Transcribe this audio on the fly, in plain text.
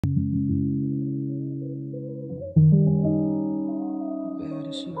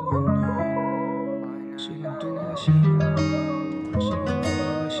She gon' do what she gon' do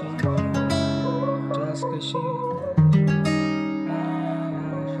what she just 'cause she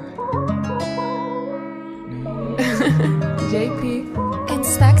JP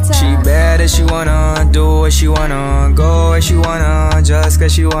Inspector. She bad as she wanna, do what she wanna, go where she wanna, just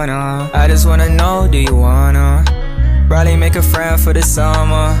 'cause she wanna. I just wanna know, do you wanna? Probably make a friend for the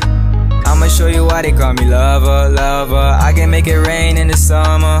summer. I'ma show you why they call me lover, lover. I can make it rain in the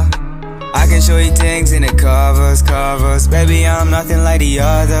summer. I can show you things in the covers, covers. Baby, I'm nothing like the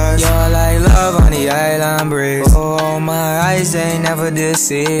others. You're like love on the island breeze. Oh, my eyes ain't never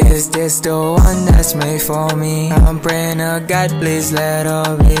deceived. Is this the one that's made for me? I'm praying to God, please let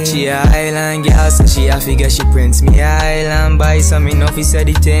her be. She a island girl, so she I figure she prints me island by. So me know if he said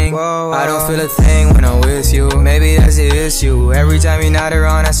the thing. I don't feel a thing when I'm with you. Maybe that's the issue. Every time you're not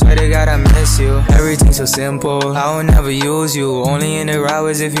around, I swear to God I miss you. Everything's so simple, I will never use you. Only in the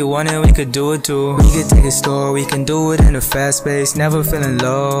hours if you want it, we could do it too. We could take a store, we can do it in a fast pace. Never feeling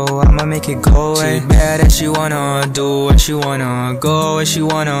low, I'ma make it go away. She bad that she wanna, do what she wanna, go where she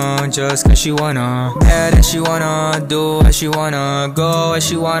wanna, just 'cause she wanna. Bad that she wanna, do what she wanna, go where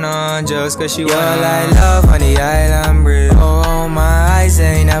she wanna, just 'cause she wanna. You're like love on the island breeze. Oh, my eyes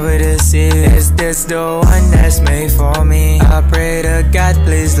ain't never deceived. Is this the one that's made for me? I pray to God,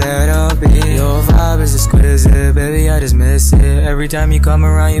 please let her be. Your vibe is exquisite, baby, I just miss it. Every time you come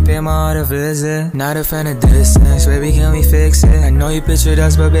around, you pay my heart a visit. Not a fan of distance, baby, can we fix it? I know you pictured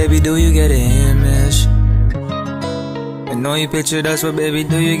us, but baby, do you get an image? I know you pictured us, but baby,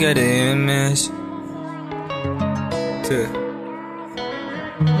 do you get an image?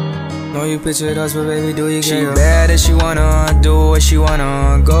 Know you pictured us, but baby, do you get it? She bad as she wanna, do what she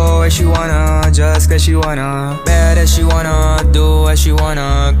wanna, go where she wanna, just 'cause she wanna. Bad as she wanna, do what she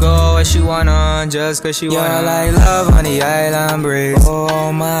wanna, go where she wanna, just 'cause she wanna. You're like love on the island breeze.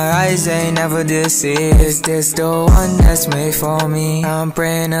 Oh, my eyes ain't never deceived. Is this the one that's made for me? I'm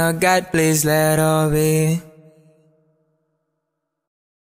praying to God, please let her be.